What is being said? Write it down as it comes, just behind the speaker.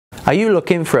Are you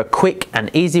looking for a quick and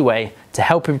easy way to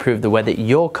help improve the way that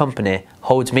your company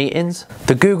holds meetings?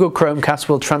 The Google Chromecast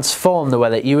will transform the way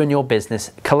that you and your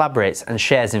business collaborates and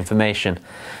shares information.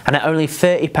 And at only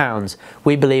 £30,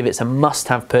 we believe it's a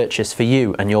must-have purchase for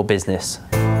you and your business.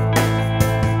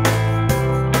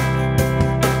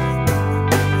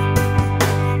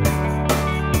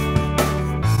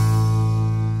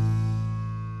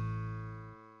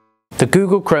 The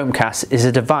Google Chromecast is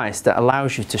a device that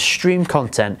allows you to stream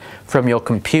content from your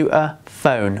computer,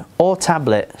 phone or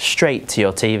tablet straight to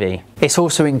your TV. It's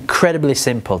also incredibly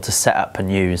simple to set up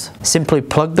and use. Simply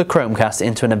plug the Chromecast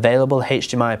into an available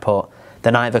HDMI port,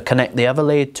 then either connect the other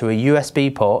lead to a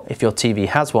USB port if your TV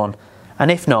has one,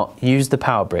 and if not, use the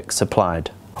power brick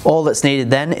supplied. All that's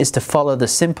needed then is to follow the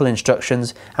simple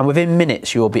instructions, and within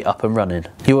minutes you will be up and running.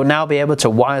 You will now be able to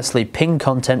wirelessly ping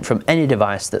content from any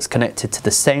device that's connected to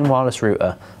the same wireless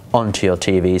router onto your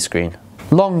TV screen.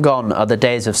 Long gone are the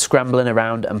days of scrambling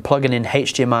around and plugging in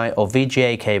HDMI or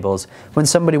VGA cables when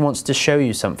somebody wants to show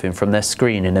you something from their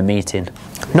screen in a meeting.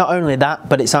 Not only that,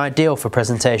 but it's ideal for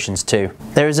presentations too.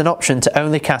 There is an option to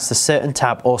only cast a certain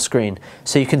tab or screen,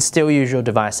 so you can still use your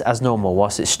device as normal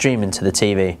whilst it's streaming to the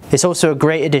TV. It's also a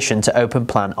great addition to open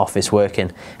plan office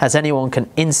working, as anyone can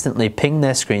instantly ping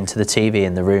their screen to the TV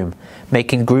in the room,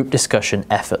 making group discussion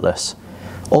effortless.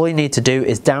 All you need to do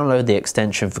is download the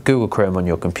extension for Google Chrome on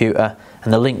your computer,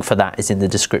 and the link for that is in the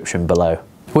description below.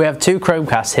 We have two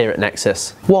Chromecasts here at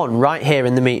Nexus, one right here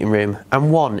in the meeting room and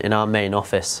one in our main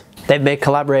office. They've made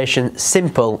collaboration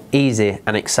simple, easy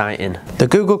and exciting. The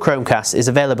Google Chromecast is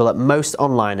available at most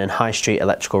online and high street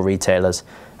electrical retailers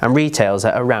and retails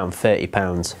at around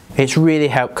 £30. It's really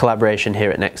helped collaboration here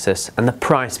at Nexus, and the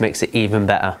price makes it even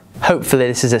better. Hopefully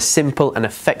this is a simple and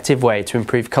effective way to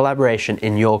improve collaboration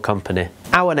in your company.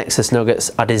 Our Nexus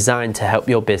Nuggets are designed to help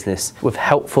your business with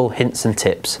helpful hints and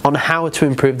tips on how to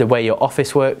improve the way your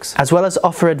office works, as well as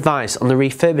offer advice on the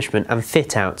refurbishment and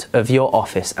fit out of your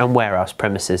office and warehouse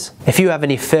premises. If you have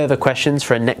any further questions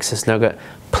for a Nexus Nugget,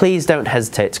 please don't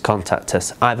hesitate to contact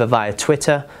us either via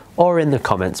Twitter or in the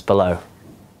comments below.